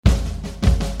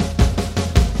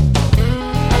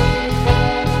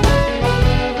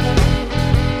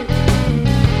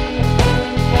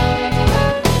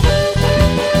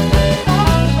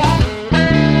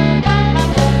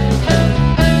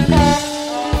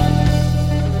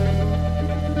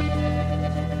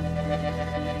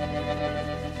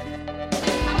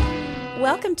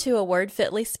Welcome to A Word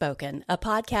Fitly Spoken, a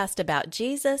podcast about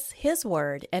Jesus, His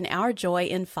Word, and our joy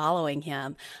in following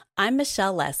Him. I'm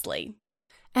Michelle Leslie.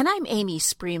 And I'm Amy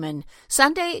Spreeman.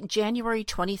 Sunday, January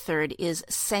 23rd is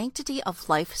Sanctity of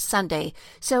Life Sunday.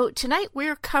 So tonight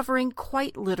we're covering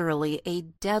quite literally a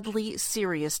deadly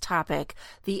serious topic,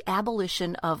 the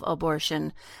abolition of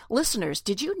abortion. Listeners,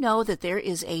 did you know that there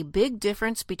is a big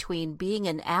difference between being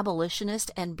an abolitionist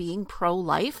and being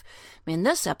pro-life? In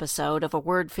this episode of A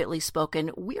Word Fitly Spoken,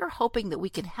 we are hoping that we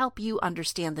can help you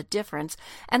understand the difference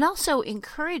and also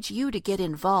encourage you to get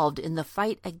involved in the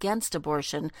fight against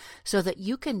abortion so that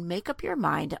you can make up your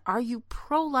mind. Are you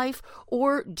pro-life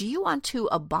or do you want to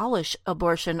abolish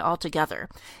abortion altogether?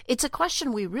 It's a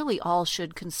question we really all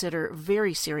should consider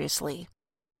very seriously.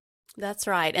 That's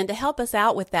right. And to help us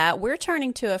out with that, we're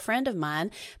turning to a friend of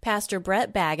mine, Pastor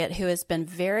Brett Baggett, who has been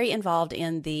very involved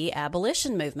in the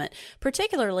abolition movement,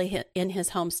 particularly in his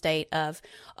home state of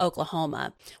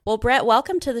Oklahoma. Well, Brett,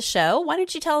 welcome to the show. Why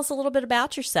don't you tell us a little bit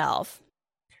about yourself?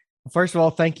 First of all,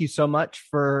 thank you so much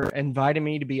for inviting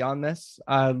me to be on this.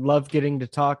 I love getting to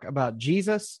talk about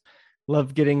Jesus,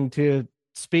 love getting to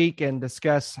speak and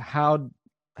discuss how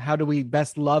do we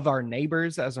best love our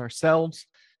neighbors as ourselves.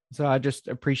 So I just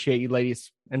appreciate you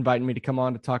ladies inviting me to come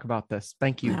on to talk about this.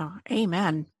 Thank you. Oh,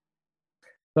 amen.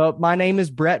 So my name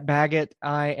is Brett Baggett.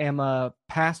 I am a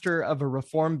pastor of a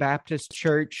Reformed Baptist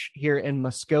church here in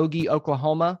Muskogee,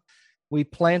 Oklahoma. We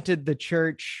planted the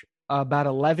church about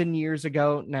 11 years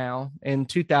ago now in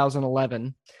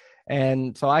 2011.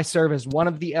 And so I serve as one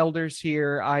of the elders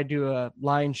here. I do a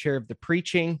lion's share of the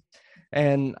preaching,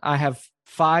 and I have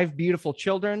 5 beautiful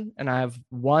children, and I have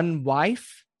 1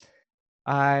 wife.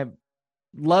 I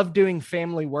love doing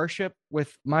family worship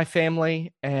with my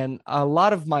family, and a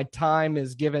lot of my time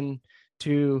is given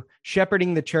to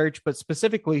shepherding the church, but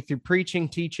specifically through preaching,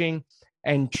 teaching,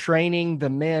 and training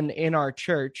the men in our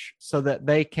church so that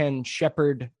they can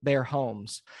shepherd their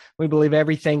homes. We believe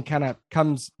everything kind of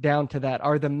comes down to that.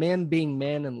 Are the men being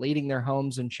men and leading their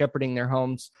homes and shepherding their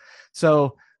homes?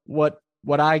 So what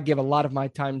I give a lot of my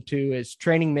time to is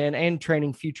training men and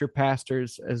training future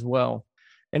pastors as well.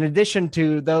 In addition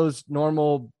to those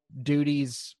normal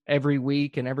duties every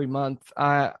week and every month,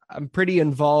 I'm pretty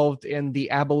involved in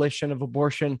the abolition of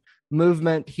abortion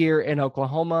movement here in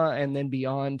Oklahoma and then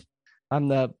beyond. I'm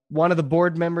one of the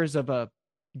board members of a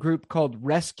group called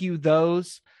Rescue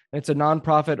Those. It's a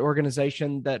nonprofit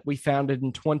organization that we founded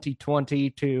in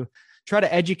 2020 to try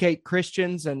to educate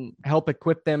Christians and help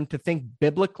equip them to think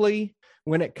biblically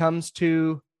when it comes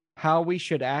to how we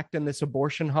should act in this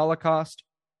abortion holocaust.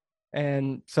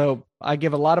 And so I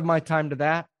give a lot of my time to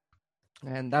that,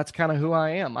 and that's kind of who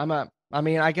I am.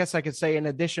 I guess I could say in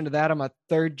addition to that, I'm a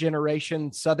 3rd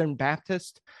generation Southern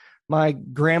Baptist. My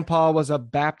grandpa was a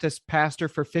Baptist pastor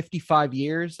for 55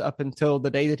 years up until the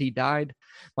day that he died.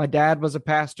 My dad was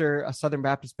a Southern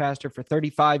Baptist pastor for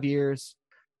 35 years,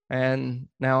 and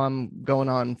now I'm going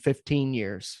on 15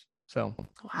 years. So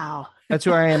wow, that's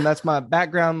who I am. That's my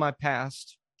background, my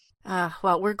past.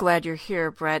 Well, we're glad you're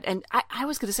here, Brett. And I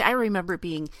was going to say, I remember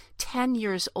being 10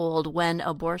 years old when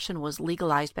abortion was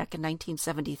legalized back in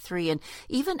 1973. And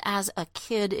even as a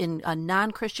kid in a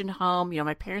non-Christian home,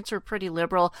 my parents were pretty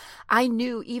liberal. I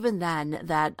knew even then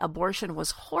that abortion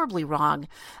was horribly wrong.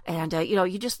 And,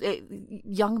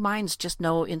 young minds just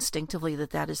know instinctively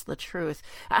that is the truth.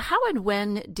 How and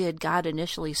when did God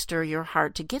initially stir your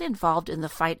heart to get involved in the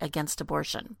fight against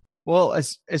abortion? Well,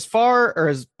 as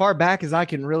far back as I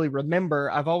can really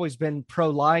remember, I've always been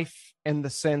pro-life in the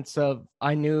sense of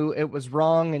I knew it was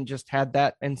wrong and just had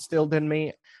that instilled in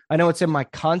me. I know it's in my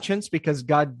conscience because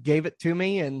God gave it to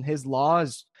me and His law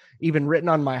is even written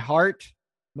on my heart,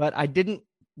 but I didn't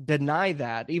deny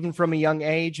that even from a young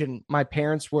age. And my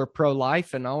parents were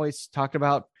pro-life and always talked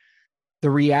about the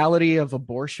reality of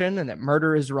abortion and that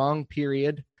murder is wrong,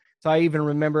 period. So I even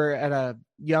remember at a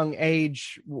young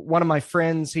age, one of my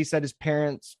friends, he said his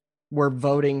parents were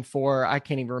voting for, I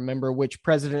can't even remember which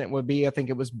president it would be. I think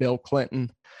it was Bill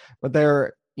Clinton, but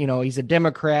he's a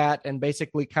Democrat and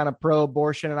basically kind of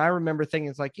pro-abortion. And I remember thinking,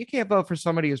 it's like, you can't vote for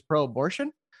somebody who's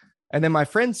pro-abortion. And then my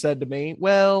friend said to me,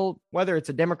 well, whether it's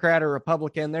a Democrat or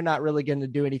Republican, they're not really going to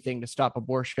do anything to stop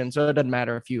abortion. So it doesn't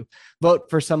matter if you vote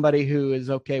for somebody who is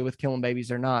okay with killing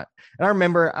babies or not. And I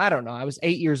remember, I don't know, I was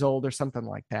 8 years old or something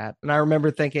like that. And I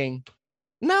remember thinking,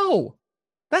 no,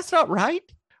 that's not right.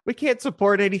 We can't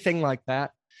support anything like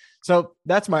that. So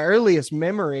that's my earliest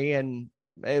memory. And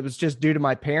it was just due to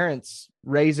my parents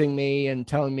raising me and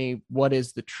telling me what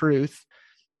is the truth.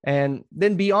 And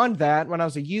then beyond that, when I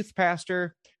was a youth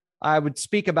pastor, I would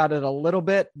speak about it a little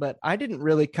bit, but I didn't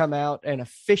really come out and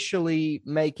officially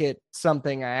make it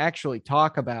something I actually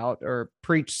talk about or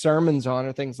preach sermons on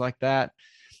or things like that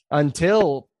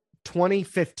until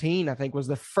 2015, I think, was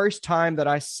the first time that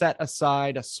I set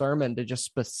aside a sermon to just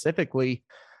specifically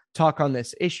talk on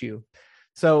this issue.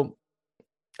 So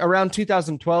around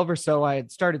 2012 or so, I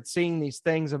had started seeing these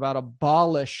things about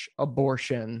abolish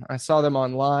abortion. I saw them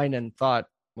online and thought,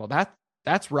 well,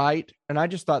 that's right. And I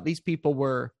just thought these people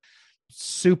were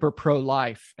super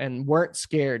pro-life and weren't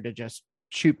scared to just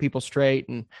shoot people straight.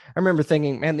 And I remember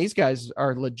thinking, man, these guys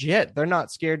are legit. They're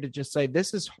not scared to just say,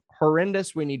 this is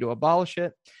horrendous. We need to abolish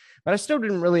it. But I still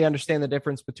didn't really understand the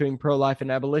difference between pro-life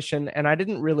and abolition. And I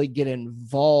didn't really get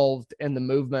involved in the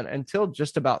movement until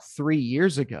just about 3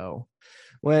 years ago,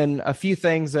 when a few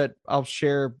things that I'll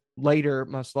share later,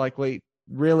 most likely,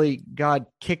 really God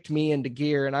kicked me into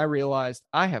gear. And I realized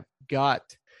I have got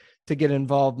to get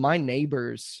involved. My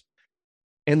neighbors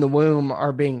in the womb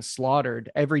are being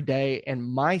slaughtered every day in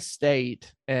my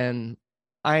state. And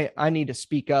I need to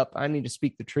speak up. I need to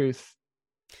speak the truth.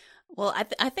 Well,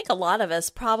 I think a lot of us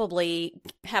probably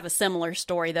have a similar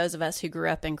story, those of us who grew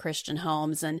up in Christian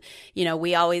homes. And,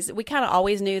 we kind of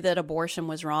always knew that abortion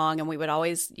was wrong, and we would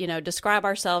always, describe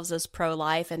ourselves as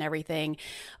pro-life and everything.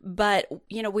 But,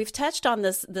 we've touched on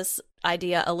this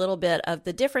idea a little bit of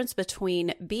the difference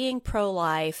between being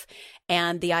pro-life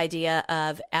and the idea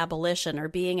of abolition or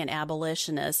being an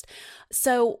abolitionist.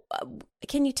 So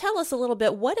can you tell us a little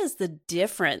bit, what is the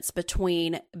difference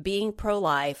between being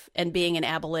pro-life and being an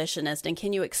abolitionist? And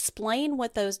can you explain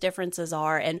what those differences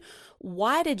are? And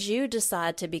why did you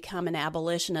decide to become an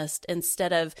abolitionist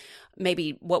instead of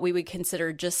maybe what we would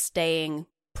consider just staying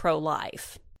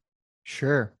pro-life?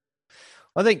 Sure.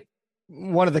 I think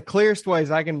one of the clearest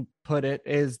ways I can put it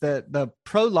is that the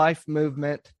pro-life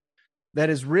movement that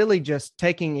is really just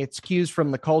taking its cues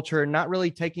from the culture, not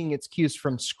really taking its cues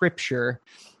from scripture.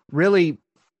 Really,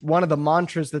 one of the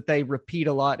mantras that they repeat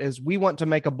a lot is, we want to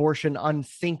make abortion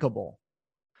unthinkable.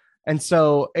 And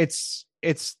so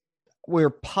we're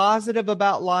positive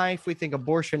about life. We think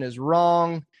abortion is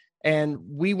wrong, and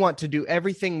we want to do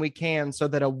everything we can so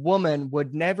that a woman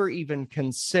would never even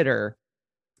consider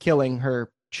killing her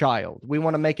child. We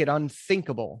want to make it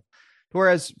unthinkable.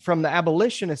 Whereas from the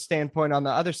abolitionist standpoint on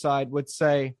the other side would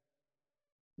say,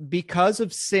 because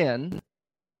of sin,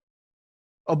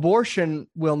 abortion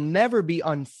will never be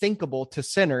unthinkable to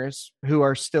sinners who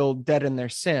are still dead in their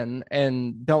sin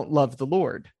and don't love the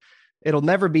Lord. It'll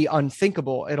never be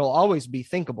unthinkable. It'll always be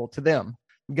thinkable to them.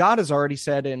 God has already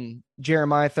said in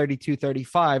Jeremiah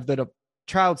 32:35 that a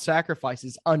child sacrifice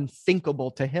is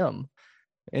unthinkable to him.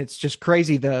 It's just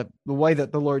crazy. The way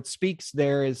that the Lord speaks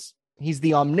there is, he's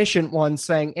the omniscient one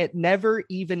saying, it never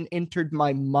even entered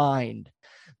my mind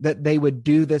that they would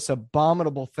do this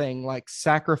abominable thing like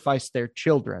sacrifice their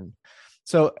children.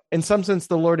 So in some sense,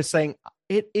 the Lord is saying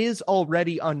it is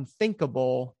already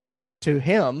unthinkable to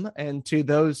him and to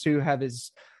those who have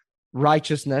his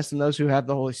righteousness and those who have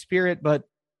the Holy Spirit, but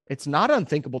it's not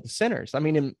unthinkable to sinners. I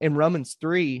mean, in Romans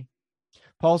 3,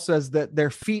 Paul says that their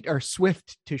feet are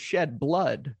swift to shed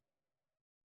blood.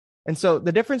 And so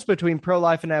the difference between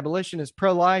pro-life and abolition is,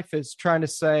 pro-life is trying to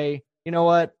say, you know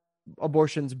what,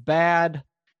 abortion's bad.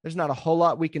 There's not a whole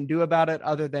lot we can do about it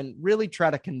other than really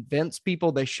try to convince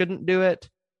people they shouldn't do it,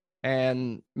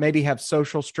 and maybe have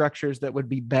social structures that would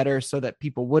be better so that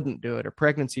people wouldn't do it, or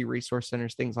pregnancy resource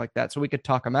centers, things like that. So we could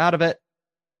talk them out of it.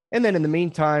 And then in the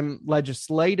meantime,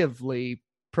 legislatively,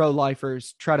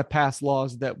 pro-lifers try to pass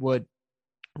laws that would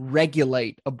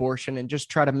regulate abortion and just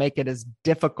try to make it as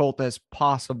difficult as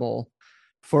possible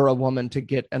for a woman to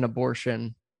get an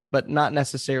abortion, but not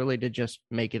necessarily to just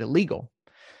make it illegal.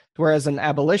 Whereas an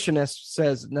abolitionist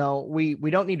says, no, we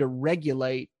don't need to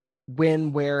regulate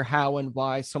when, where, how, and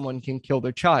why someone can kill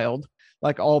their child,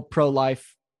 like all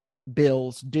pro-life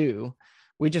bills do.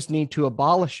 We just need to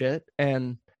abolish it.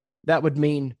 And that would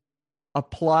mean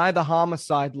apply the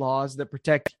homicide laws that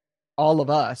protect all of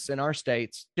us in our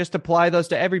states, just apply those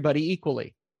to everybody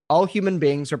equally. All human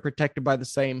beings are protected by the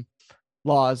same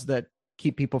laws that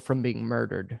keep people from being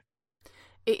murdered.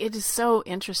 It is so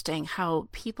interesting how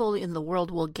people in the world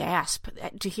will gasp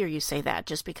to hear you say that,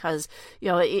 just because,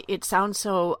 it sounds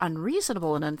so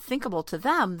unreasonable and unthinkable to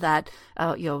them that,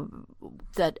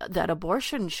 that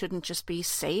abortion shouldn't just be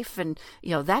safe and,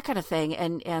 that kind of thing.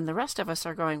 And the rest of us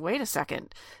are going, wait a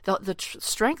second, the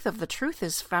strength of the truth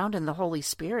is found in the Holy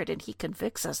Spirit, and he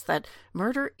convicts us that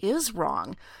murder is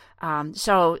wrong.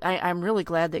 So I'm really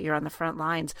glad that you're on the front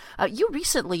lines. You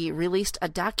recently released a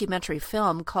documentary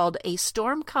film called A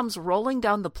Storm Comes Rolling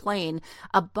Down the Plain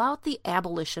about the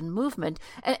abolition movement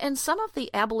and some of the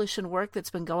abolition work that's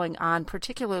been going on,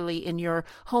 particularly in your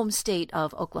home state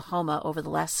of Oklahoma over the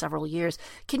last several years.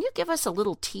 Can you give us a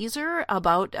little teaser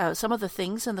about some of the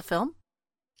things in the film?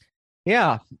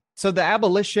 Yeah. So the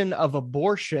abolition of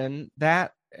abortion,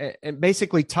 that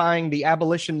basically tying the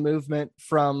abolition movement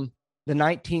from the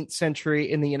 19th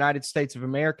century in the United States of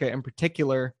America in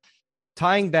particular,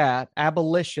 tying that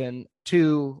abolition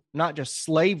to not just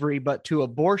slavery, but to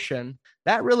abortion,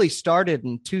 that really started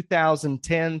in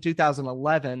 2010,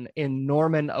 2011 in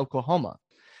Norman, Oklahoma.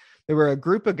 There were a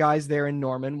group of guys there in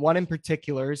Norman. One in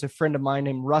particular is a friend of mine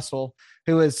named Russell,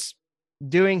 who is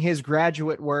doing his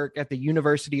graduate work at the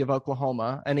University of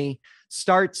Oklahoma. And he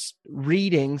starts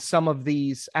reading some of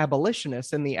these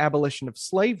abolitionists and the abolition of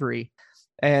slavery.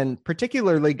 And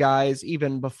particularly guys,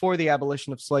 even before the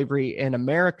abolition of slavery in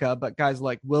America, but guys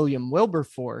like William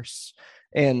Wilberforce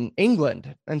in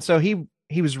England. And so he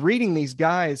was reading these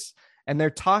guys, and they're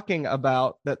talking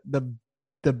about that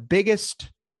the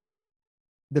biggest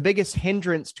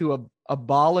hindrance to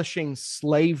abolishing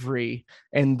slavery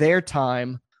in their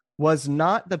time was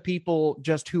not the people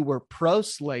just who were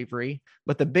pro-slavery,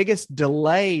 but the biggest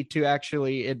delay to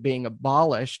actually it being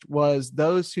abolished was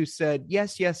those who said,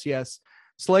 yes,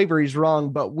 slavery is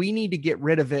wrong, but we need to get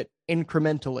rid of it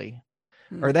incrementally.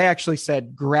 Or they actually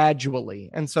said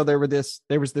gradually. And so there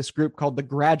was this group called the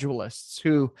gradualists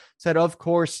who said, of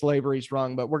course, slavery is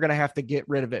wrong, but we're going to have to get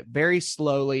rid of it very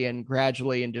slowly and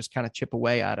gradually and just kind of chip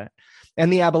away at it.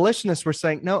 And the abolitionists were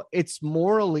saying, no, it's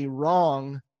morally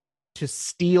wrong to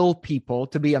steal people,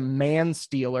 to be a man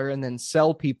stealer and then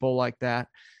sell people like that.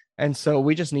 And so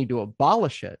we just need to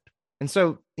abolish it. And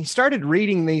so he started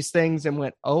reading these things and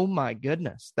went, oh my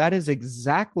goodness, that is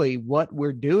exactly what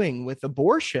we're doing with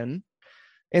abortion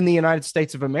in the United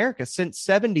States of America. Since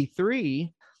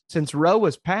 73, since Roe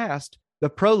was passed, the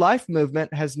pro-life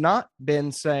movement has not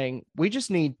been saying, we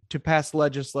just need to pass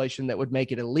legislation that would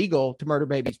make it illegal to murder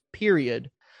babies,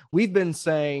 period. We've been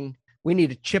saying we need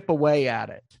to chip away at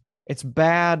it. It's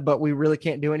bad, but we really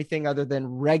can't do anything other than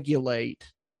regulate,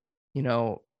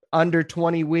 under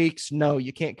 20 weeks, no,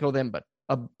 you can't kill them, but,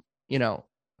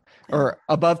 or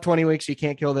above 20 weeks, you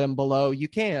can't kill them, below you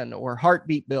can, or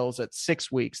heartbeat bills at 6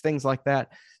 weeks, things like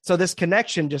that. So this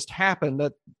connection just happened,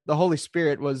 that the Holy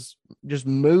Spirit was just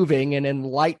moving and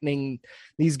enlightening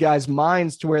these guys'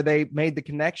 minds to where they made the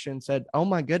connection, said, oh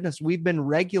my goodness, we've been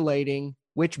regulating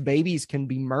which babies can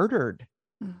be murdered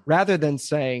rather than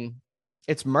saying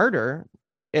it's murder.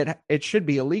 It should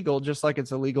be illegal, just like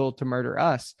it's illegal to murder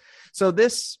us. So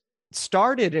this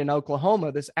started in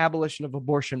Oklahoma, this abolition of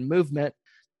abortion movement.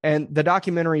 And the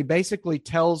documentary basically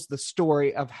tells the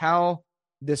story of how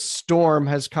this storm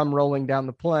has come rolling down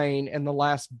the plain in the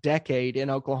last decade in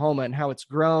Oklahoma and how it's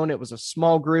grown. It was a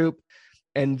small group,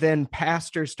 and then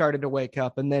pastors started to wake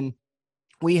up. And then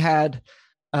we had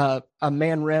a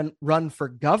man run for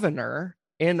governor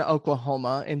in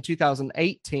Oklahoma in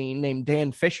 2018 named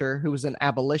Dan Fisher, who was an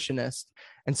abolitionist.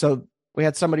 And so we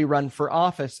had somebody run for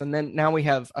office. And then now we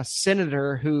have a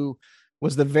senator who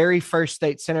was the very first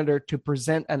state senator to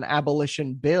present an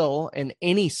abolition bill in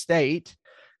any state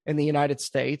in the United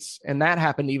States. And that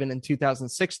happened even in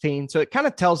 2016. So it kind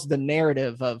of tells the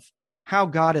narrative of how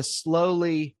God has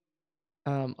slowly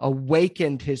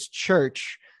awakened his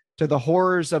church to the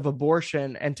horrors of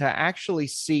abortion and to actually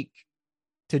seek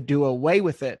to do away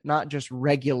with it, not just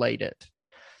regulate it.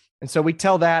 And so we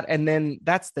tell that, and then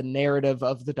that's the narrative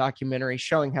of the documentary,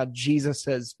 showing how Jesus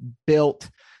has built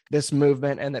this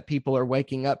movement and that people are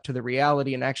waking up to the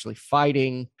reality and actually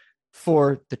fighting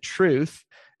for the truth.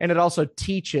 And it also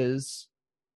teaches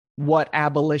what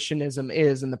abolitionism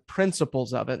is and the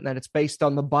principles of it, and that it's based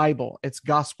on the Bible. It's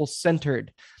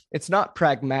gospel-centered. It's not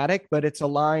pragmatic, but it's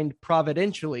aligned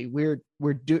providentially. We're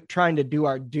trying to do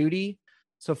our duty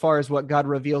so far as what God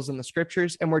reveals in the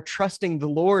scriptures, and we're trusting the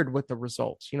Lord with the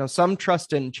results. Some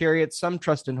trust in chariots, some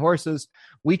trust in horses.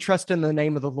 We trust in the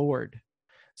name of the Lord.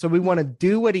 So we want to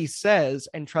do what he says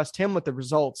and trust him with the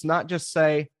results, not just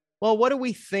say, well, what do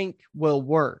we think will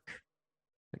work?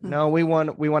 No, we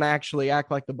want to actually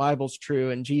act like the Bible's true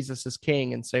and Jesus is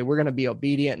king and say, we're going to be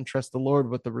obedient and trust the Lord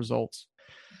with the results.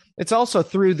 It's also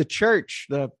through the church,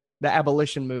 the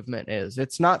abolition movement is.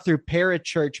 It's not through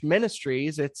parachurch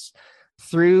ministries. It's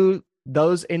through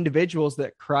those individuals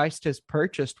that Christ has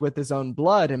purchased with his own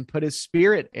blood and put his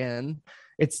spirit in.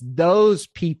 It's those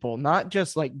people, not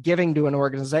just like giving to an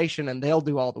organization and they'll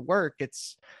do all the work.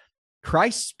 It's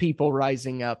Christ's people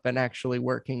rising up and actually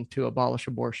working to abolish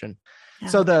abortion. Yeah.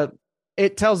 So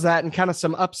it tells that and kind of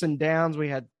some ups and downs. We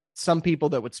had some people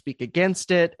that would speak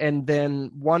against it. And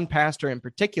then one pastor in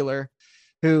particular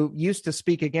who used to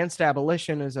speak against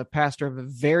abolition, is a pastor of a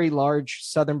very large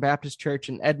Southern Baptist church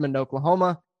in Edmond,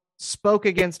 Oklahoma, spoke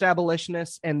against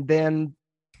abolitionists, and then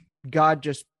God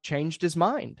just changed his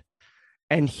mind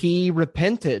and he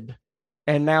repented.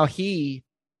 And now he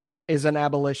is an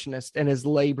abolitionist and is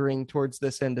laboring towards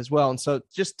this end as well. And so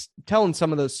just telling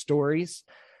some of those stories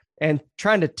and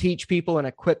trying to teach people and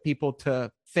equip people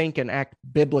to think and act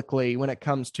biblically when it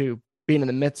comes to being in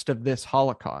the midst of this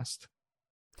Holocaust.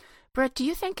 Brett, do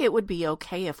you think it would be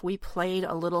okay if we played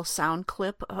a little sound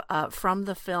clip from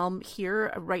the film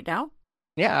here right now?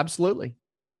 Yeah, absolutely.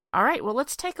 All right, well,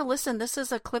 let's take a listen. This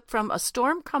is a clip from A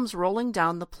Storm Comes Rolling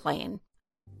Down the Plain.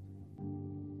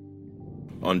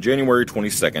 On January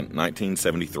 22nd,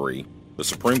 1973, the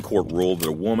Supreme Court ruled that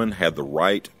a woman had the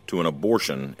right to an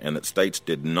abortion and that states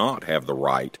did not have the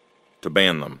right to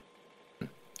ban them.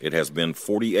 It has been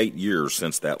 48 years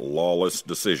since that lawless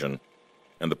decision,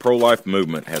 and the pro-life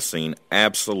movement has seen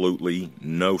absolutely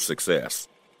no success.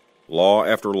 Law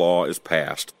after law is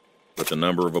passed, but the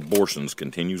number of abortions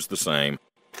continues the same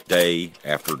day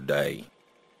after day.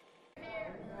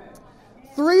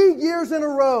 3 years in a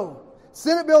row,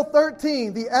 Senate Bill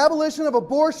 13, the Abolition of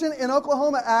Abortion in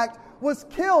Oklahoma Act, was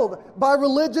killed by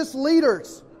religious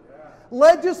leaders,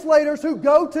 legislators who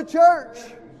go to church.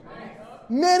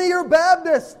 Many are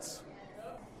Baptists.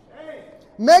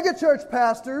 Megachurch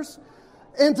pastors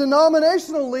and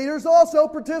denominational leaders also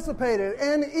participated,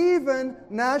 and even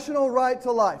National Right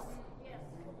to Life.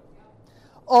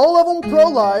 All of them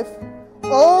pro-life,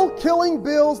 all killing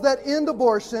bills that end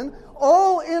abortion,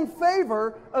 all in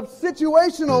favor of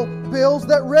situational bills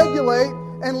that regulate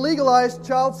and legalize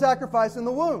child sacrifice in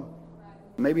the womb.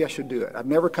 Maybe I should do it. I've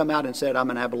never come out and said I'm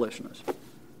an abolitionist.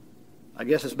 I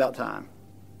guess it's about time.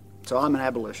 So I'm an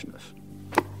abolitionist.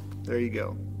 There you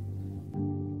go.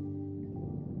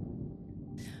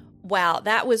 Wow,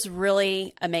 that was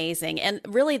really amazing. And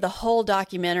really the whole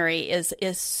documentary is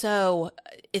so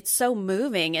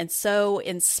moving and so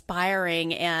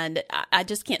inspiring, and I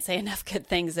just can't say enough good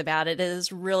things about it. It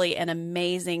is really an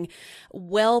amazing,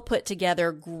 well put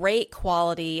together, great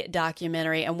quality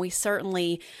documentary, and we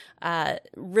certainly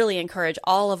really encourage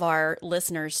all of our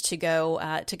listeners to go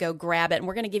grab it. And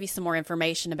we're going to give you some more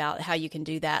information about how you can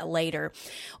do that later.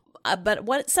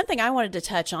 But something I wanted to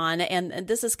touch on, and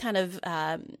this is kind of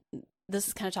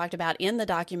talked about in the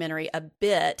documentary a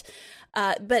bit,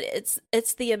 but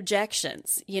it's the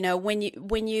objections. You know, when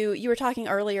you were talking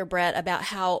earlier, Brett, about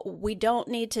how we don't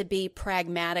need to be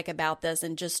pragmatic about this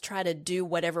and just try to do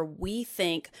whatever we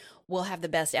think will have the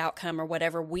best outcome or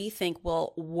whatever we think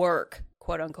will work,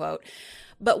 quote unquote.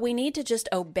 But we need to just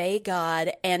obey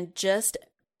God and just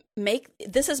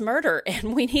this is murder,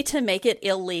 and we need to make it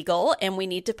illegal, and we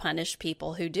need to punish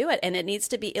people who do it. And it needs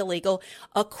to be illegal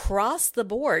across the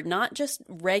board, not just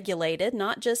regulated,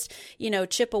 not just,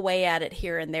 chip away at it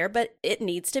here and there, but it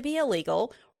needs to be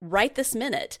illegal right this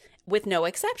minute with no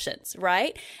exceptions,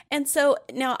 right? And so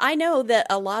now I know that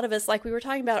a lot of us, like we were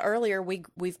talking about earlier,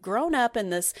 we've grown up in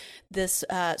this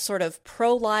sort of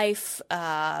pro-life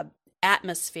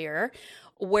atmosphere,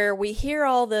 where we hear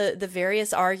all the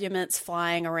various arguments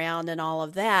flying around and all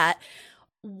of that.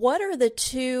 What are the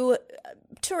two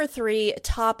or three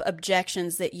top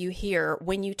objections that you hear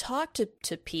when you talk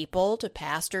to people, to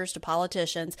pastors, to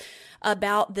politicians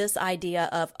about this idea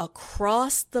of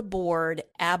across the board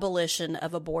abolition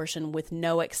of abortion with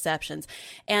no exceptions?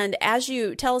 And as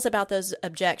you tell us about those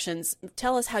objections,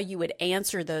 tell us how you would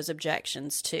answer those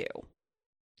objections too.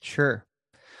 Sure.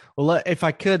 Well, if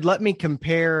I could, let me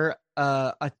compare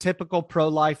a typical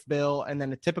pro-life bill and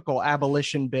then a typical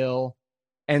abolition bill,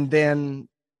 and then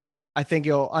I think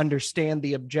you'll understand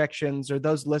the objections, or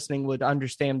those listening would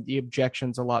understand the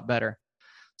objections a lot better.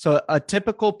 So a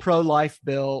typical pro-life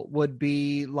bill would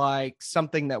be like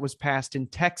something that was passed in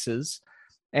Texas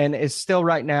and is still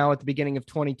right now at the beginning of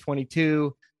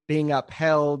 2022 being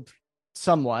upheld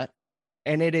somewhat.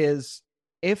 And it is,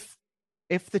 if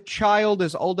the child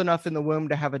is old enough in the womb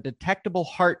to have a detectable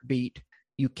heartbeat,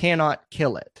 you cannot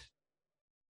kill it.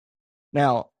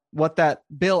 Now, what that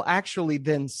bill actually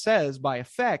then says by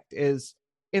effect is,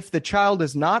 if the child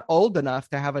is not old enough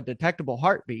to have a detectable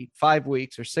heartbeat, 5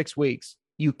 weeks or 6 weeks,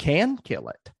 you can kill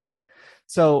it.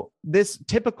 So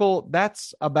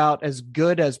that's about as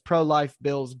good as pro-life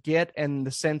bills get, in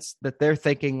the sense that they're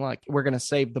thinking like, we're going to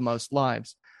save the most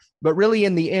lives. But really,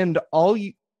 in the end,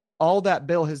 all that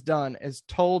bill has done is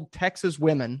told Texas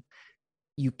women,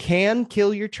 you can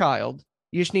kill your child.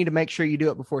 You just need to make sure you do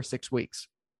it before 6 weeks.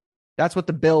 That's what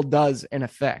the bill does in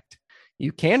effect.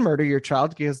 You can murder your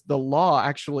child because the law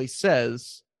actually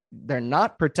says they're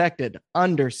not protected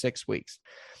under 6 weeks.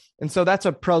 And so that's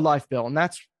a pro-life bill. And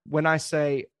that's when I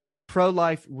say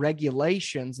pro-life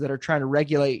regulations that are trying to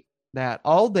regulate that,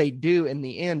 all they do in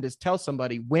the end is tell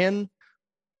somebody when,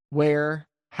 where,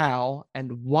 how,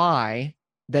 and why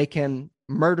they can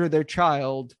murder their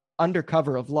child under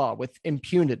cover of law with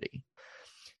impunity.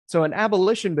 So an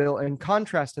abolition bill, in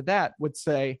contrast to that, would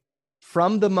say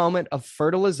from the moment of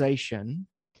fertilization,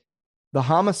 the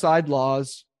homicide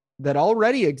laws that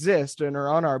already exist and are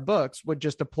on our books would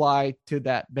just apply to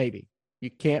that baby. You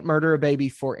can't murder a baby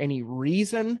for any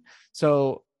reason.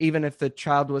 So even if the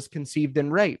child was conceived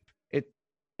in rape,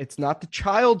 it's not the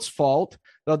child's fault,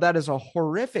 though that is a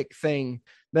horrific thing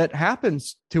that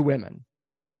happens to women.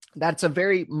 That's a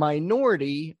very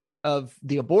minority of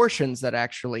the abortions that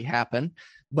actually happen,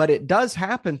 but it does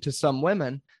happen to some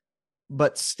women.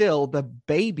 But still, the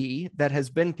baby that has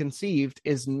been conceived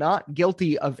is not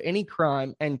guilty of any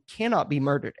crime and cannot be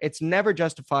murdered. It's never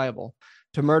justifiable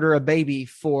to murder a baby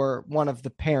for one of the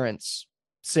parents'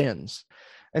 sins.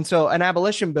 And so an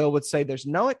abolition bill would say there's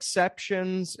no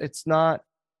exceptions. It's not,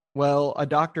 well, a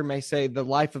doctor may say the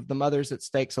life of the mother's at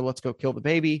stake, so let's go kill the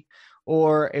baby.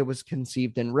 Or it was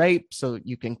conceived in rape, so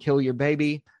you can kill your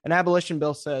baby. An abolition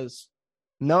bill says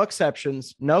no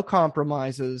exceptions, no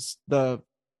compromises. The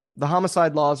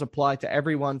homicide laws apply to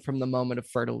everyone from the moment of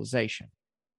fertilization.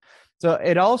 So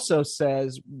it also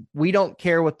says we don't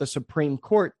care what the Supreme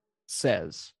Court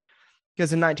says,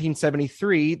 because in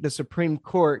 1973, the Supreme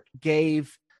Court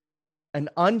gave an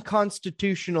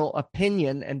unconstitutional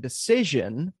opinion and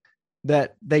decision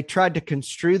that they tried to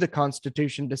construe the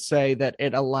Constitution to say that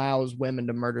it allows women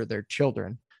to murder their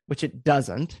children, which it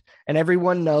doesn't. And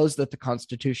everyone knows that the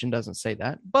Constitution doesn't say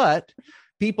that. But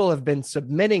people have been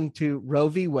submitting to Roe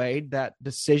v. Wade, that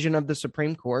decision of the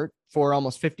Supreme Court, for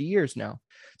almost 50 years now.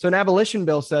 So an abolition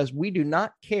bill says we do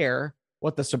not care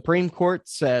what the Supreme Court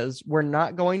says. We're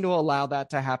not going to allow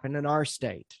that to happen in our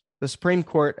state. The Supreme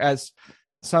Court, as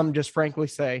some just frankly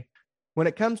say, when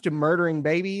it comes to murdering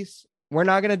babies, we're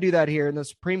not going to do that here. And the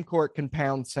Supreme Court can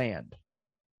pound sand.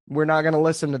 We're not going to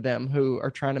listen to them who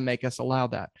are trying to make us allow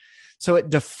that. So it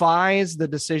defies the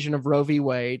decision of Roe v.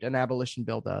 Wade, an abolition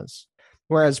bill does.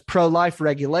 Whereas pro-life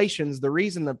regulations, the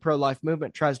reason the pro-life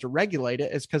movement tries to regulate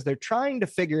it is because they're trying to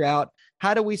figure out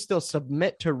how do we still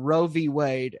submit to Roe v.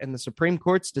 Wade and the Supreme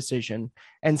Court's decision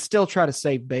and still try to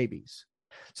save babies.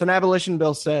 So an abolition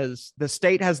bill says the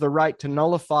state has the right to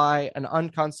nullify an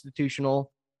unconstitutional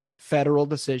federal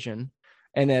decision.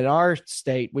 And in our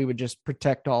state, we would just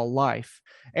protect all life.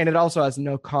 And it also has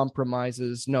no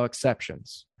compromises, no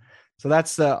exceptions. So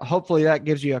that's hopefully that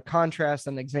gives you a contrast,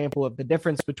 an example of the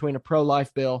difference between a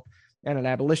pro-life bill and an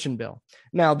abolition bill.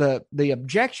 Now, the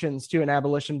objections to an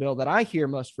abolition bill that I hear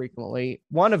most frequently,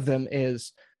 one of them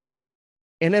is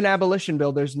in an abolition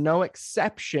bill, there's no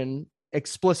exception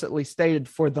explicitly stated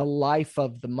for the life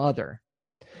of the mother.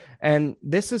 And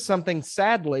this is something,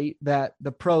 sadly, that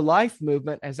the pro-life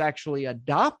movement has actually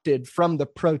adopted from the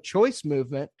pro-choice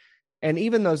movement. And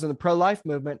even those in the pro-life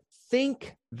movement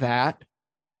think that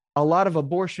a lot of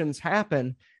abortions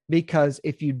happen because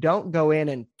if you don't go in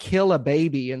and kill a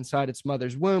baby inside its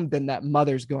mother's womb, then that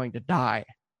mother's going to die.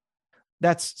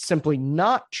 That's simply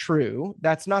not true.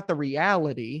 That's not the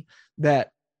reality,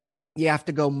 that you have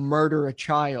to go murder a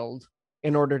child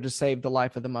in order to save the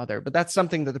life of the mother. But that's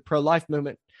something that the pro-life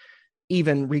movement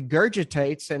even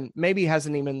regurgitates and maybe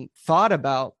hasn't even thought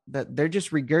about, that they're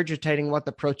just regurgitating what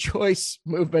the pro-choice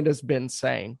movement has been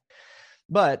saying.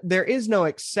 But there is no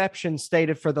exception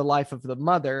stated for the life of the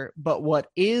mother. But what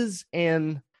is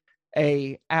in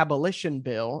a abolition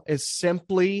bill is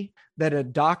simply that a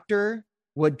doctor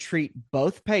would treat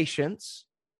both patients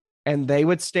and they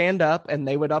would stand up and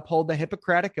they would uphold the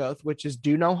Hippocratic Oath, which is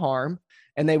do no harm.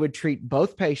 And they would treat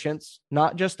both patients,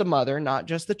 not just the mother, not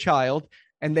just the child,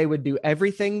 and they would do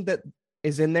everything that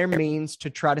is in their means to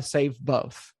try to save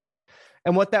both.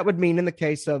 And what that would mean in the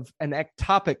case of an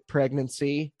ectopic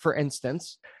pregnancy, for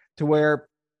instance, to where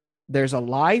there's a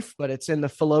life, but it's in the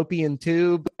fallopian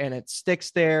tube and it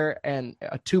sticks there, and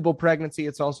a tubal pregnancy,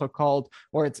 it's also called,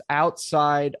 or it's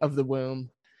outside of the womb.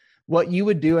 What you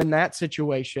would do in that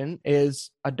situation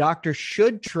is a doctor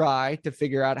should try to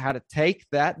figure out how to take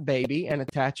that baby and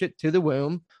attach it to the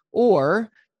womb,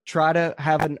 or try to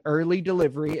have an early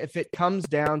delivery if it comes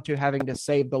down to having to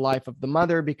save the life of the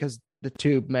mother because the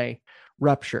tube may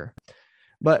rupture.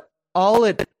 But all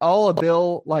a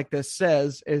bill like this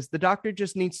says is the doctor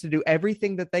just needs to do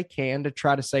everything that they can to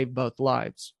try to save both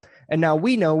lives. And now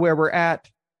we know where we're at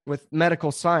with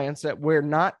medical science, that we're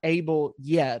not able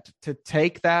yet to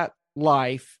take that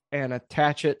life and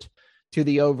attach it to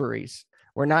the ovaries.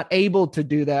 We're not able to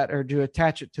do that, or to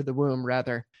attach it to the womb,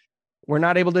 rather. We're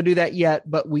not able to do that yet,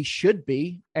 but we should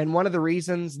be. And one of the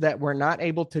reasons that we're not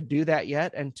able to do that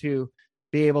yet and to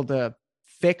be able to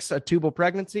fix a tubal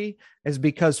pregnancy is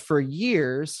because for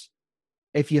years,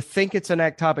 if you think it's an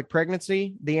ectopic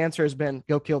pregnancy, the answer has been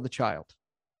go kill the child.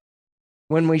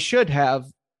 When we should have,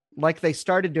 like they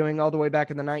started doing all the way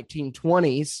back in the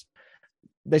 1920s,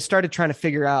 they started trying to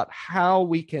figure out how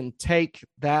we can take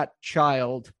that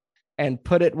child and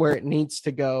put it where it needs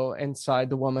to go inside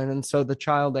the woman. And so the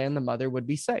child and the mother would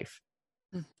be safe.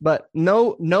 But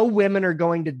no women are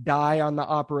going to die on the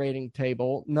operating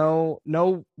table. No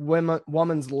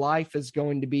woman's life is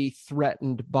going to be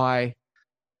threatened by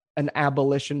an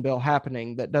abolition bill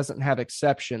happening that doesn't have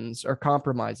exceptions or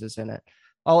compromises in it.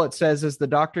 All it says is the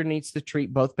doctor needs to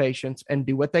treat both patients and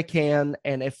do what they can.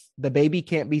 And if the baby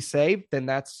can't be saved, then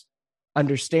that's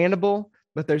understandable.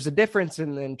 But there's a difference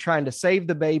in trying to save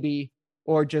the baby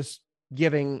or just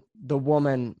giving the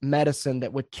woman medicine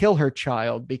that would kill her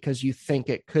child because you think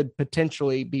it could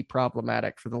potentially be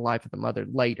problematic for the life of the mother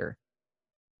later.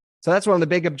 So that's one of the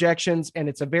big objections. And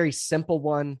it's a very simple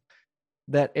one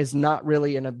that is not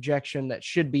really an objection that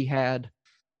should be had.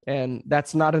 And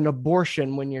that's not an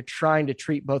abortion when you're trying to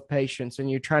treat both patients and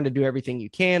you're trying to do everything you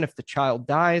can. If the child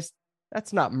dies,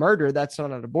 that's not murder. That's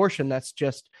not an abortion. That's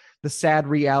just the sad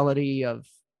reality of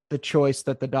the choice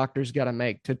that the doctor's got to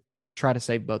make to try to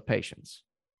save both patients.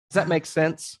 Does that make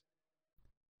sense?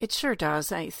 It sure does.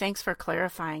 Thanks for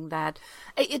clarifying that.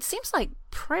 It seems like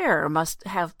prayer must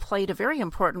have played a very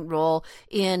important role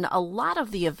in a lot of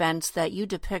the events that you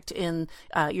depict in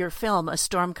your film, A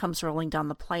Storm Comes Rolling Down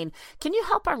the Plain. Can you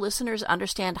help our listeners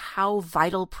understand how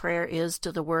vital prayer is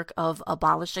to the work of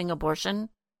abolishing abortion?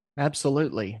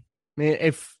 Absolutely. I mean,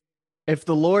 if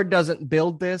the Lord doesn't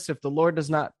build this, if the Lord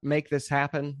does not make this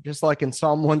happen, just like in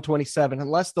Psalm 127,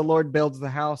 unless the Lord builds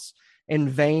the house, in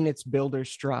vain its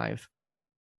builders strive.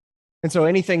 And so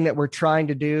anything that we're trying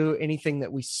to do, anything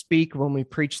that we speak when we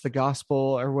preach the gospel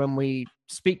or when we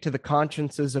speak to the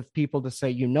consciences of people to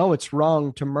say, it's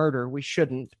wrong to murder, we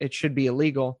shouldn't, it should be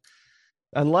illegal.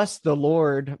 Unless the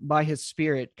Lord, by his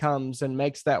Spirit, comes and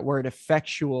makes that word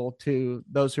effectual to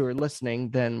those who are listening,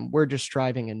 then we're just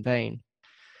striving in vain.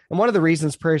 And one of the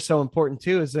reasons prayer is so important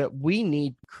too is that we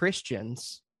need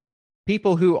Christians,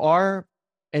 people who are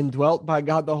indwelt by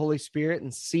God the Holy Spirit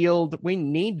and sealed. We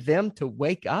need them to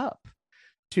wake up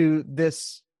to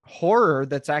this horror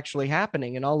that's actually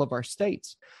happening in all of our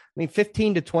states. I mean,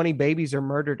 15 to 20 babies are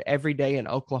murdered every day in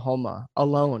Oklahoma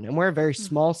alone. And we're a very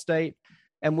small state,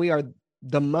 and we are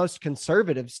the most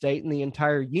conservative state in the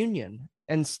entire union.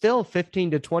 And still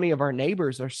 15 to 20 of our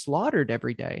neighbors are slaughtered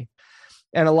every day.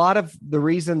 And a lot of the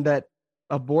reason that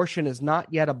abortion is not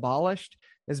yet abolished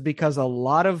is because a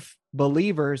lot of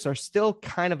believers are still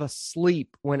kind of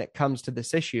asleep when it comes to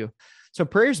this issue. So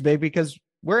prayer's big because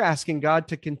we're asking God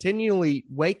to continually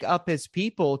wake up his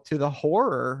people to the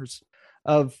horrors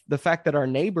of the fact that our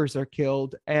neighbors are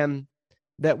killed and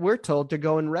that we're told to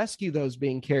go and rescue those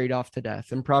being carried off to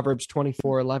death in Proverbs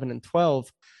 24:11 and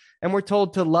 12. And we're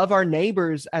told to love our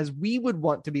neighbors as we would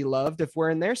want to be loved if we're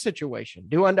in their situation.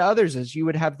 Do unto others as you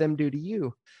would have them do to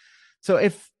you. So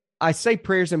if I say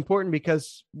prayer is important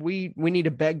because we need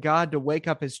to beg God to wake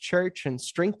up his church and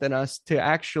strengthen us to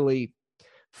actually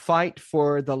fight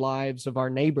for the lives of our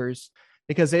neighbors.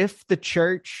 Because if the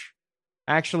church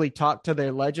actually talked to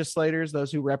their legislators,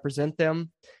 those who represent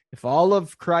them, if all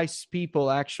of Christ's people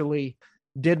actually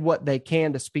did what they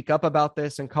can to speak up about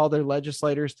this and call their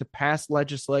legislators to pass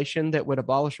legislation that would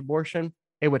abolish abortion,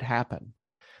 it would happen.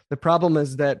 The problem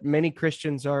is that many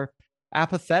Christians are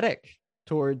apathetic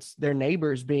towards their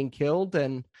neighbors being killed,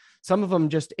 and some of them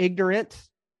just ignorant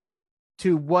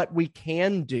to what we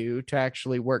can do to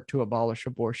actually work to abolish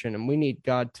abortion. And we need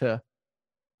God to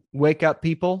wake up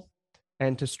people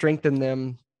and to strengthen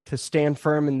them to stand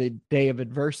firm in the day of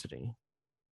adversity.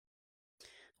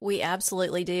 We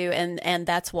absolutely do. And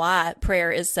that's why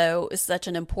prayer is such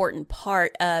an important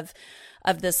part of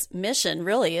this mission,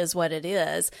 really is what it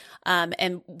is.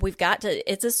 And we've got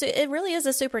to, it really is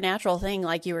a supernatural thing.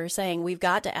 Like you were saying, we've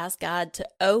got to ask God to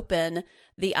open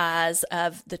the eyes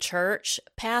of the church,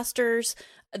 pastors,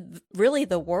 really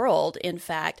the world, in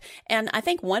fact. And I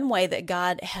think one way that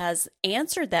God has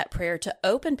answered that prayer to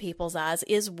open people's eyes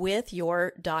is with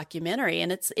your documentary.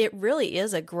 And it really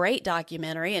is a great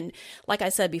documentary. And like I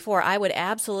said before, I would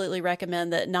absolutely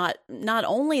recommend that not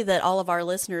only that all of our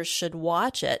listeners should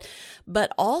watch it,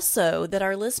 but also that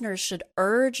our listeners should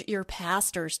urge your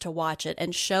pastors to watch it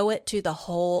and show it to the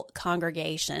whole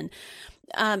congregation.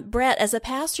 Brett, as a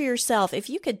pastor yourself, if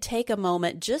you could take a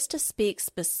moment just to speak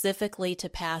specifically to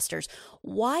pastors,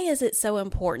 why is it so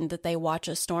important that they watch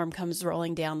a storm comes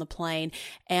rolling down the plain,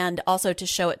 and also to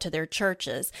show it to their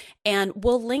churches? And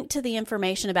we'll link to the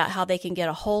information about how they can get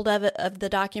a hold of it, of the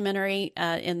documentary,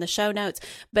 in the show notes.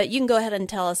 But you can go ahead and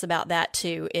tell us about that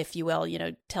too, if you will.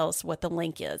 Tell us what the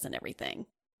link is and everything.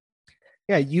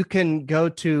 Yeah, you can go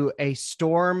to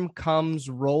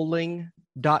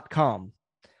astormcomesrolling.com.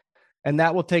 And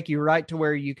that will take you right to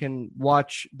where you can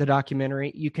watch the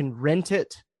documentary. You can rent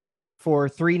it for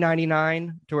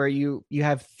 $3.99 to where you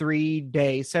have 3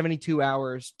 days, 72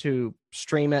 hours to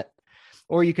stream it.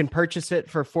 Or you can purchase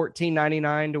it for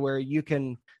 $14.99 to where you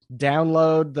can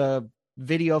download the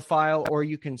video file, or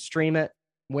you can stream it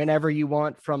whenever you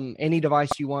want from any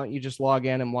device you want. You just log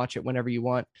in and watch it whenever you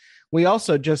want. We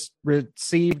also just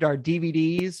received our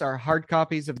DVDs, our hard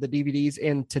copies of the DVDs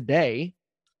in today.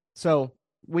 So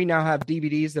we now have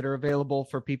DVDs that are available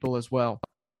for people as well.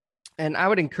 And I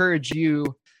would encourage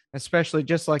you, especially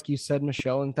just like you said,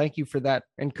 Michelle, and thank you for that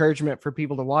encouragement for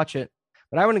people to watch it.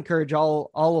 But I would encourage all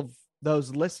of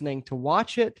those listening to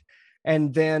watch it.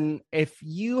 And then if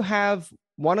you have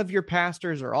one of your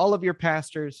pastors or all of your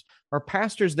pastors or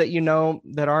pastors that you know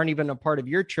that aren't even a part of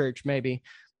your church, maybe,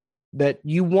 that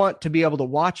you want to be able to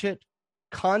watch it,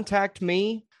 contact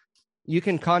me. You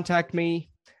can contact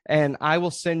me, and I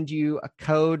will send you a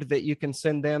code that you can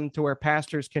send them to where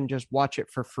pastors can just watch it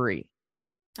for free.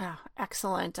 Oh,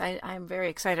 excellent. I'm very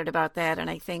excited about that. And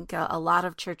I think a lot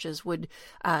of churches would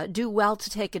do well to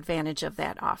take advantage of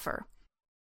that offer.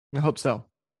 I hope so.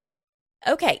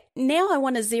 Okay, now I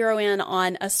want to zero in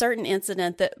on a certain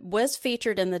incident that was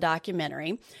featured in the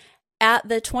documentary. At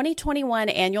the 2021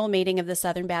 annual meeting of the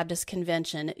Southern Baptist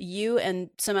Convention, you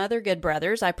and some other good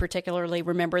brothers, I particularly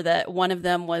remember that one of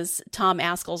them was Tom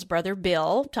Askell's brother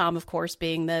Bill, Tom, of course,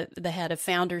 being the head of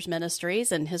Founders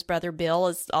Ministries, and his brother Bill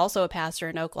is also a pastor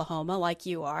in Oklahoma, like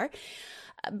you are.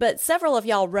 But several of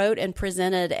y'all wrote and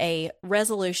presented a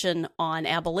resolution on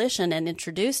abolition and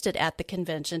introduced it at the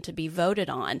convention to be voted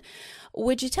on.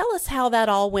 Would you tell us how that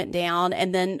all went down?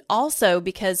 And then also,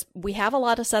 because we have a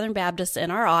lot of Southern Baptists in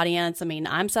our audience. I mean,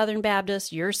 I'm Southern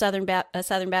Baptist, you're a Southern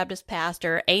Baptist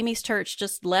pastor. Amy's church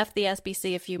just left the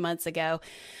SBC a few months ago.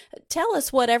 Tell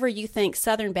us whatever you think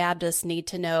Southern Baptists need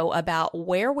to know about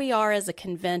where we are as a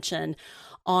convention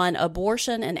on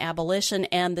abortion and abolition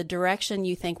and the direction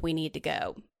you think we need to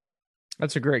go.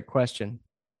 That's a great question.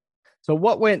 So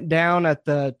what went down at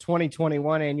the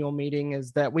 2021 annual meeting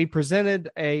is that we presented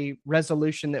a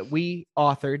resolution that we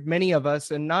authored, many of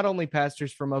us, and not only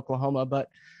pastors from Oklahoma, but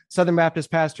Southern Baptist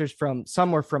pastors from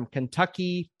somewhere from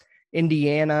Kentucky,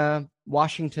 Indiana,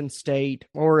 Washington State,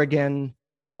 Oregon,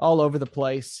 all over the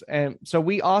place. And so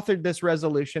we authored this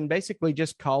resolution basically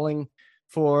just calling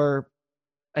for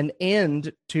an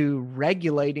end to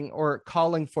regulating or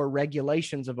calling for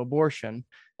regulations of abortion,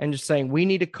 and just saying we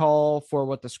need to call for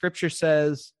what the scripture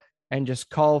says and just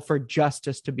call for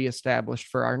justice to be established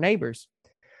for our neighbors.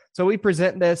 So we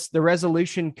present this, the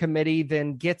resolution committee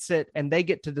then gets it, and they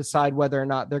get to decide whether or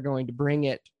not they're going to bring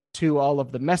it to all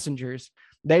of the messengers.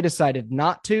 They decided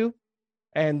not to,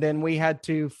 and then we had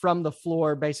to, from the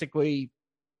floor, basically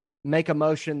make a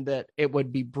motion that it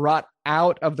would be brought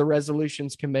out of the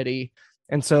resolutions committee.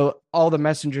 And so all the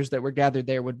messengers that were gathered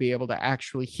there would be able to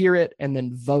actually hear it and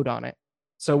then vote on it.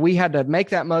 So we had to make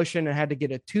that motion and had to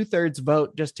get a 2/3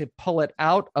 vote just to pull it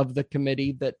out of the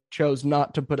committee that chose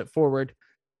not to put it forward.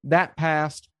 That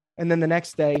passed. And then the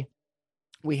next day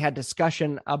we had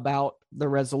discussion about the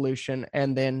resolution,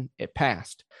 and then it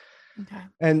passed. Okay.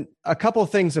 And a couple of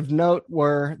things of note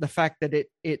were the fact that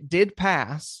it did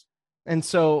pass. And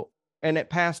it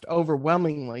passed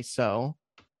overwhelmingly so.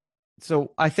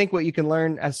 So I think what you can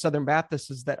learn as Southern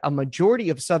Baptists is that a majority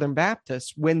of Southern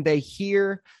Baptists, when they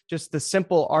hear just the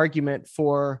simple argument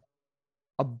for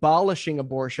abolishing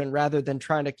abortion rather than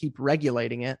trying to keep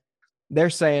regulating it,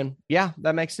 they're saying, yeah,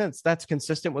 that makes sense. That's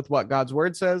consistent with what God's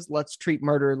word says. Let's treat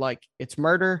murder like it's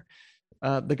murder.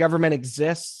 The government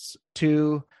exists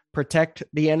to protect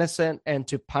the innocent and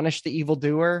to punish the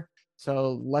evildoer.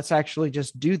 So let's actually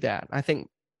just do that. I think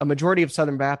a majority of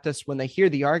Southern Baptists, when they hear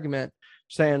the argument,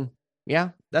 saying, yeah,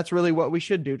 that's really what we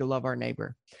should do to love our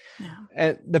neighbor. Yeah.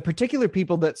 And the particular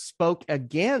people that spoke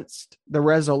against the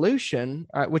resolution,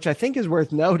 which I think is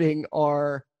worth noting,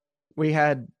 are we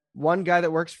had one guy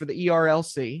that works for the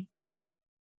ERLC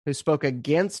who spoke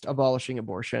against abolishing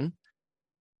abortion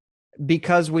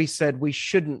because we said we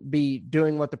shouldn't be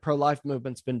doing what the pro-life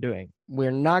movement's been doing. We're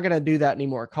not going to do that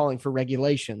anymore, calling for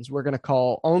regulations. We're going to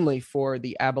call only for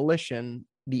the abolition,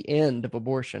 the end of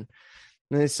abortion.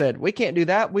 And they said, we can't do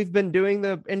that. We've been doing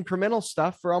the incremental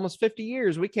stuff for almost 50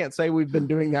 years. We can't say we've been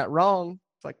doing that wrong.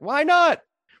 It's like, why not?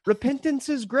 Repentance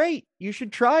is great. You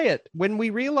should try it. When we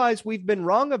realize we've been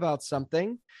wrong about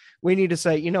something, we need to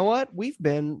say, you know what? We've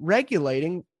been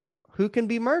regulating who can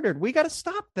be murdered. We got to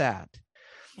stop that.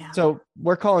 Yeah. So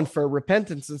we're calling for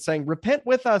repentance and saying, repent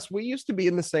with us. We used to be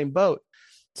in the same boat.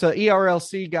 So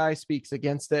ERLC guy speaks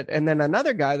against it. And then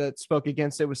another guy that spoke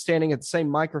against it was standing at the same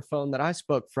microphone that I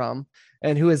spoke from,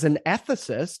 and who is an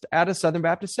ethicist at a Southern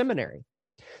Baptist seminary.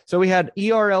 So we had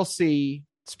ERLC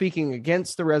speaking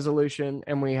against the resolution,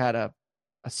 and we had a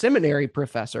seminary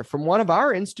professor from one of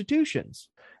our institutions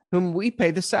whom we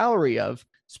pay the salary of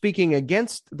speaking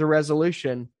against the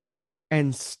resolution,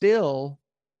 and still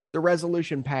the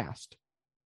resolution passed.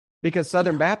 Because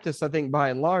Southern Baptists, I think by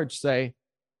and large, say,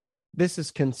 this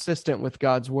is consistent with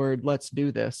God's word. Let's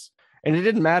do this. And it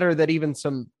didn't matter that even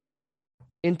some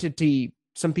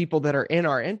people that are in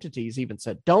our entities even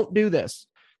said, don't do this.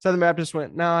 Southern Baptists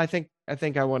went, no, I think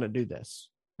I want to do this,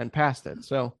 and passed it.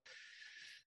 So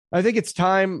I think it's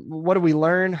time. What do we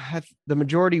learn? The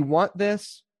majority want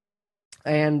this.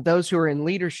 And those who are in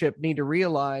leadership need to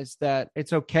realize that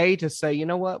it's okay to say, you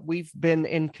know what, we've been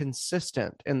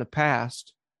inconsistent in the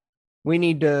past. We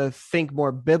need to think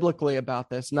more biblically about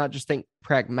this, not just think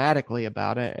pragmatically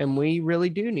about it. And we really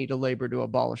do need to labor to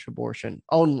abolish abortion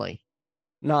only,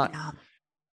 not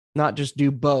just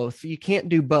do both. You can't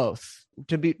do both.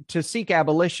 To seek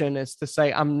abolition is to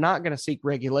say, I'm not going to seek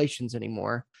regulations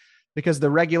anymore, because the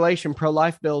regulation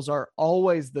pro-life bills are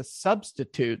always the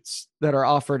substitutes that are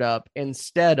offered up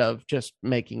instead of just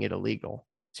making it illegal.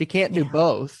 So you can't do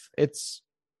both. It's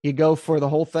you go for the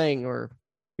whole thing, or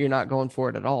you're not going for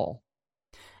it at all.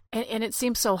 And it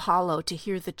seems so hollow to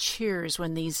hear the cheers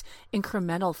when these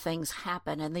incremental things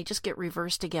happen and they just get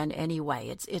reversed again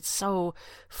anyway. It's so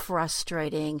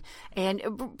frustrating. And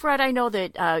Brett, I know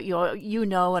that you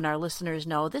know and our listeners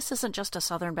know this isn't just a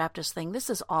Southern Baptist thing. This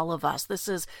is all of us. This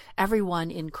is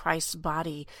everyone in Christ's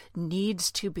body needs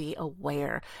to be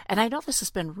aware. And I know this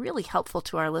has been really helpful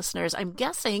to our listeners. I'm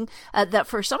guessing that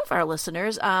for some of our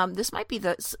listeners, this might be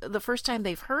the first time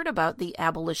they've heard about the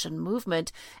abolition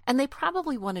movement, and they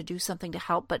probably want to do something to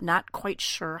help, but not quite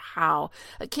sure how.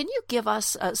 Can you give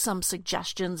us some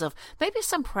suggestions of maybe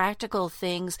some practical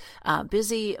things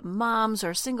busy moms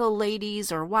or single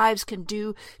ladies or wives can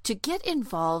do to get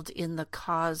involved in the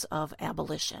cause of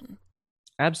abolition?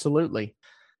 Absolutely.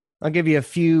 I'll give you a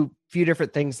few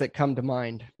different things that come to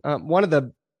mind.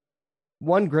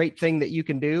 One great thing that you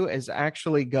can do is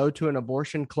actually go to an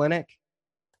abortion clinic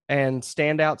and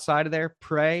stand outside of there,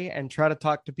 pray, and try to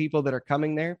talk to people that are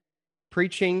coming there,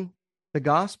 preaching the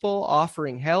gospel,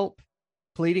 offering help,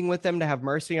 pleading with them to have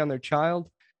mercy on their child.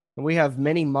 And we have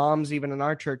many moms, even in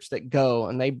our church, that go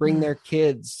and they bring their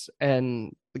kids,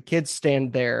 and the kids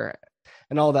stand there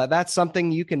and all that. That's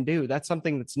something you can do. That's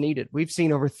something that's needed. We've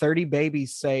seen over 30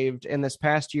 babies saved in this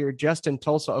past year, just in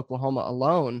Tulsa, Oklahoma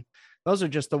alone. Those are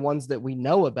just the ones that we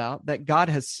know about that God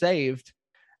has saved.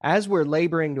 As we're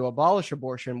laboring to abolish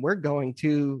abortion, we're going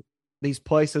to these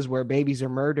places where babies are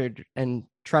murdered and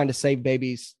trying to save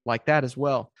babies like that as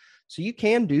well. So you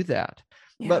can do that.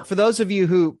 Yeah. But for those of you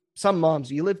who, some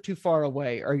moms, you live too far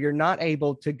away or you're not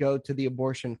able to go to the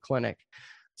abortion clinic,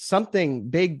 something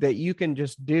big that you can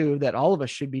just do that all of us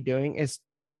should be doing is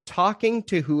talking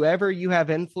to whoever you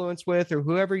have influence with or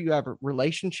whoever you have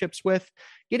relationships with,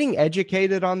 getting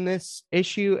educated on this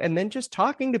issue, and then just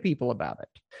talking to people about it.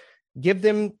 Give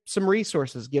them some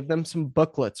resources, give them some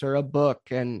booklets or a book,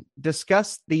 and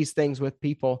discuss these things with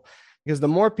people, because the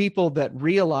more people that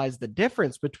realize the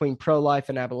difference between pro-life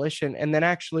and abolition and then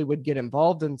actually would get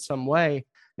involved in some way,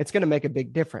 it's going to make a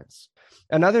big difference.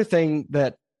 Another thing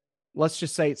that, let's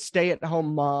just say,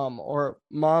 stay-at-home mom or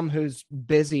mom who's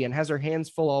busy and has her hands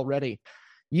full already,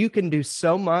 you can do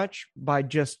so much by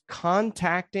just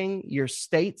contacting your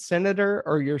state senator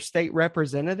or your state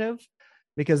representative,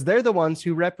 because they're the ones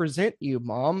who represent you,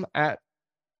 mom, at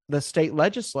the state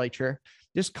legislature.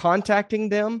 Just contacting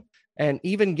them and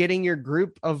even getting your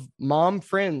group of mom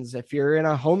friends, if you're in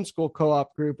a homeschool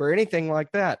co-op group or anything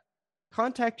like that,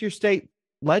 contact your state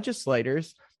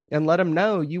legislators and let them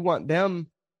know you want them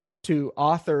to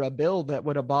author a bill that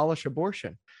would abolish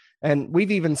abortion. And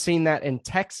we've even seen that in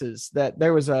Texas, that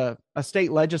there was a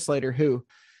state legislator who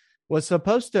was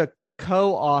supposed to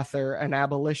co-author an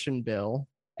abolition bill,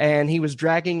 and he was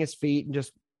dragging his feet and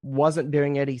just wasn't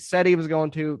doing it. He said he was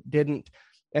going to, didn't.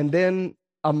 And then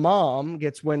a mom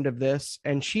gets wind of this,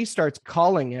 and she starts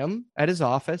calling him at his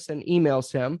office and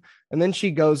emails him. And then she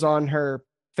goes on her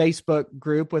Facebook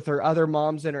group with her other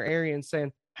moms in her area and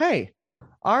saying, hey,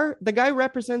 the guy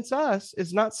represents us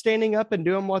is not standing up and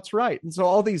doing what's right. And so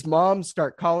all these moms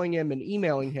start calling him and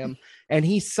emailing him, and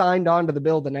he signed on to the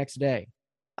bill the next day.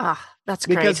 That's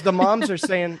great. Because the moms are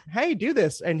saying, hey, do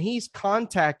this. And he's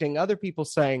contacting other people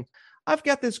saying, I've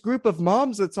got this group of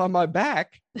moms that's on my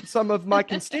back, some of my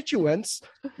constituents.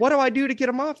 What do I do to get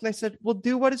them off? And they said, well,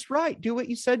 do what is right. Do what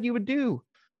you said you would do.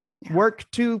 Yeah. Work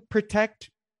to protect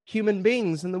human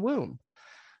beings in the womb.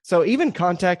 So even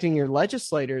contacting your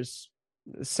legislators,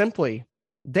 simply,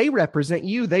 they represent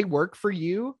you. They work for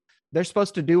you. They're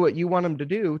supposed to do what you want them to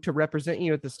do to represent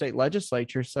you at the state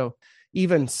legislature. So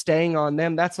even staying on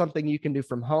them, that's something you can do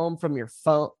from home, from your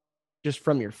phone, just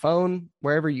from your phone,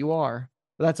 wherever you are.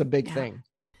 That's a big thing.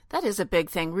 That is a big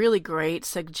thing. Really great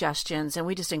suggestions. And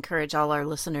we just encourage all our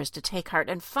listeners to take heart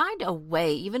and find a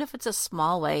way, even if it's a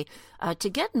small way, to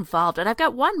get involved. And I've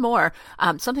got one more,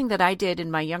 something that I did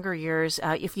in my younger years.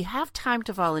 If you have time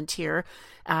to volunteer,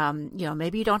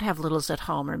 maybe you don't have littles at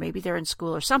home, or maybe they're in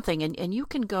school or something, and you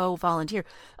can go volunteer.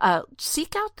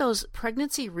 Seek out those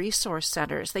pregnancy resource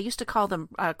centers. They used to call them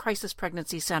crisis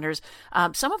pregnancy centers.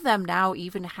 Some of them now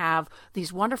even have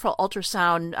these wonderful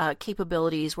ultrasound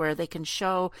capabilities where they can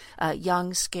show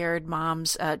young, scared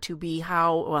moms to be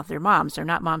they're moms. They're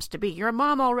not moms to be. You're a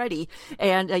mom already,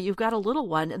 and you've got a little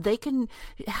one. They can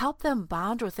help them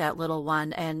bond with that little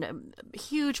one. And a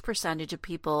huge percentage of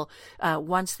people,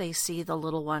 once they see the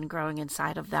little one growing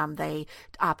inside of them, they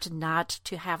opt not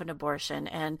to have an abortion.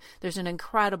 And there's an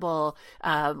incredible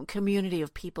community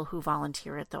of people who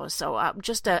volunteer at those. So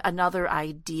just another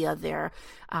idea there.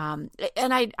 And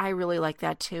I really like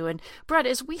that too. And Brett,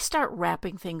 as we start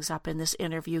wrapping things up in this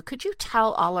interview, could you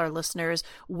tell all our listeners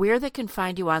where they can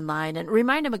find you online, and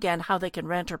remind them again how they can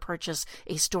rent or purchase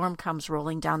A Storm Comes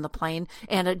Rolling Down the Plain?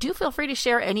 And do feel free to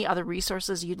share any other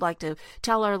resources you'd like to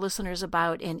tell our listeners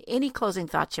about, and any closing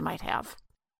thoughts you might have.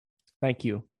 Thank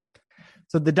you.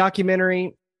 So the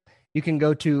documentary, you can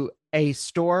go to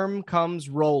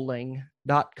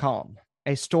astormcomesrolling.com.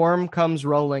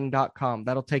 astormcomesrolling.com.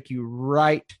 That'll take you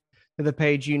right to the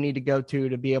page you need to go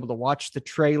to be able to watch the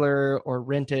trailer or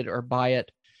rent it or buy it.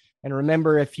 And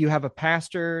remember, if you have a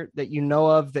pastor that you know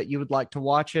of that you would like to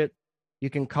watch it, you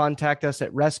can contact us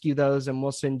at Rescue Those, and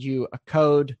we'll send you a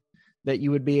code that you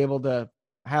would be able to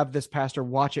have this pastor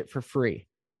watch it for free.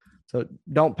 So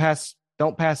don't pass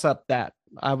up that.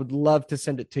 I would love to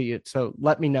send it to you. So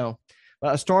let me know.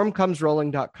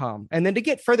 Stormcomesrolling.com. And then to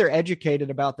get further educated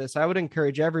about this, I would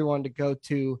encourage everyone to go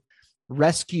to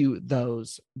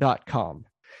rescuethose.com.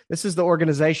 This is the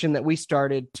organization that we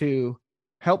started to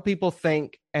help people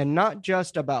think, and not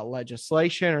just about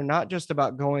legislation or not just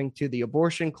about going to the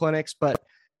abortion clinics, but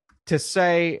to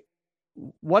say,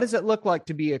 what does it look like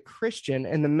to be a Christian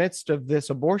in the midst of this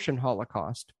abortion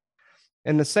holocaust?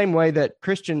 In the same way that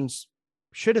Christians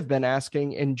should have been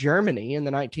asking in Germany in the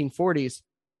 1940s,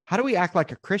 how do we act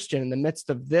like a Christian in the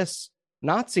midst of this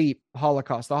Nazi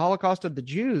Holocaust, the Holocaust of the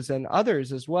Jews and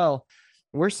others as well?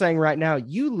 We're saying right now,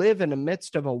 you live in the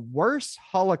midst of a worse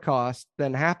Holocaust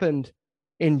than happened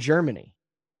in Germany.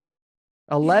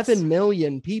 11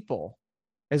 million people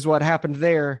is what happened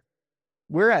there.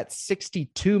 We're at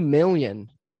 62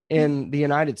 million in the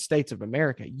United States of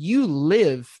America. You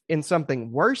live in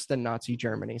something worse than Nazi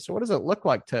Germany. So what does it look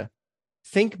like to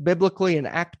think biblically and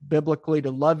act biblically, to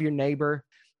love your neighbor?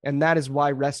 And that is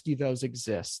why Rescue Those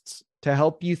exists, to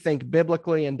help you think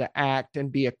biblically and to act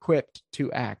and be equipped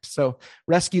to act. So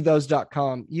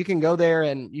rescuethose.com. You can go there,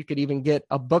 and you could even get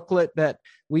a booklet that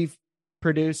we've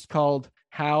produced called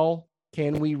How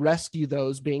Can We Rescue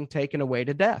Those Being Taken Away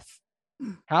to Death?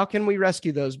 How can we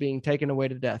rescue those being taken away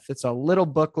to death? It's a little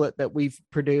booklet that we've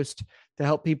produced to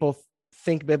help people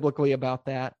think biblically about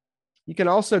that. You can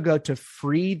also go to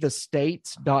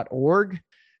freethestates.org.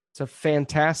 It's a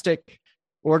fantastic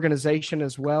organization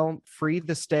as well,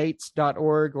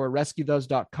 freethestates.org or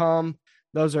rescuethose.com.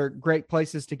 Those are great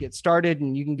places to get started,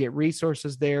 and you can get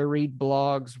resources there, read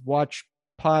blogs, watch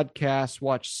podcasts,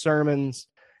 watch sermons,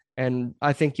 and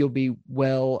I think you'll be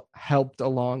well helped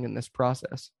along in this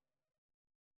process.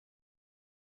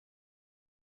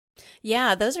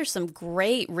 Yeah, those are some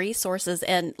great resources.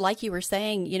 And like you were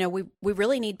saying, we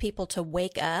really need people to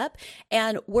wake up,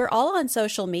 and we're all on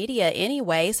social media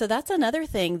anyway. So that's another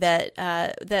thing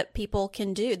that people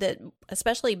can do, that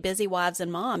especially busy wives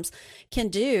and moms can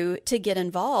do to get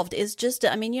involved, is just,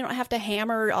 you don't have to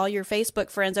hammer all your Facebook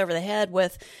friends over the head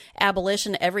with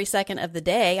abolition every second of the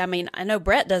day. I know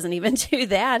Brett doesn't even do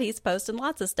that. He's posting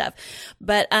lots of stuff,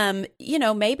 but,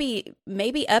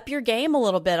 maybe up your game a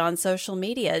little bit on social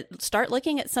media. start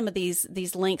looking at some of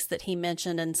these links that he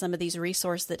mentioned and some of these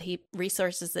resources that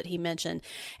he mentioned,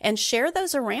 and share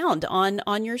those around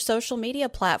on your social media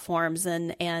platforms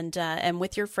and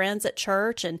with your friends at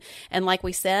church. And like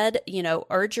we said,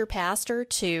 urge your pastor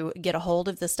to get a hold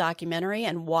of this documentary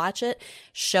and watch it,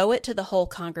 show it to the whole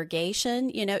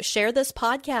congregation, share this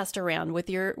podcast around with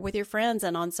your friends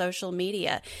and on social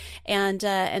media. And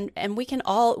we can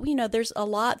all, there's a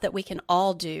lot that we can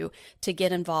all do to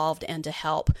get involved and to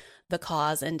help the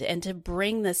cause and to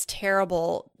bring this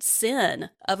terrible sin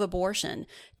of abortion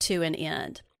to an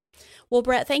end. Well,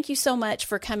 Brett, thank you so much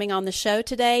for coming on the show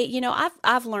today.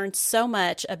 I've learned so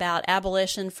much about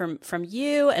abolition from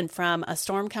you and from A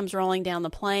Storm Comes Rolling Down the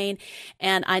Plain,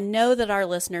 and I know that our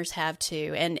listeners have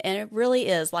too. And it really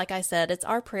is, like I said, it's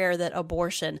our prayer that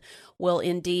abortion will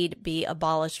indeed be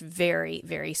abolished very,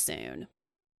 very soon.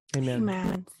 Amen.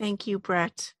 Amen. Thank you,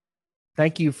 Brett.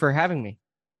 Thank you for having me.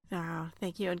 Oh,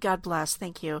 thank you, and God bless.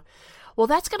 Thank you. Well,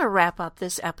 that's going to wrap up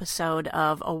this episode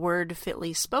of A Word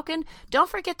Fitly Spoken. Don't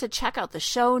forget to check out the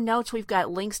show notes. We've got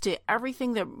links to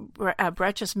everything that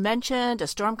Brett just mentioned. A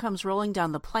Storm Comes Rolling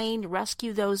Down the Plain,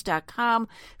 rescuethose.com,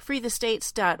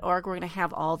 freethestates.org. We're going to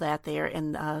have all that there,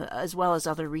 and as well as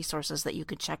other resources that you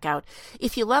could check out.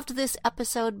 If you loved this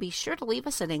episode, be sure to leave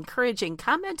us an encouraging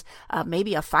comment,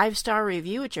 maybe a 5-star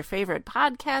review at your favorite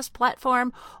podcast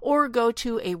platform, or go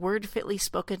to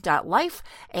awordfitlyspoken.life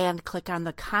and click on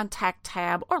the contact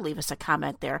tab or leave us a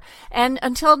comment there. And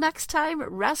until next time,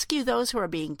 rescue those who are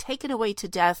being taken away to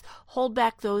death, hold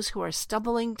back those who are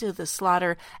stumbling to the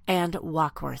slaughter, and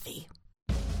walk worthy.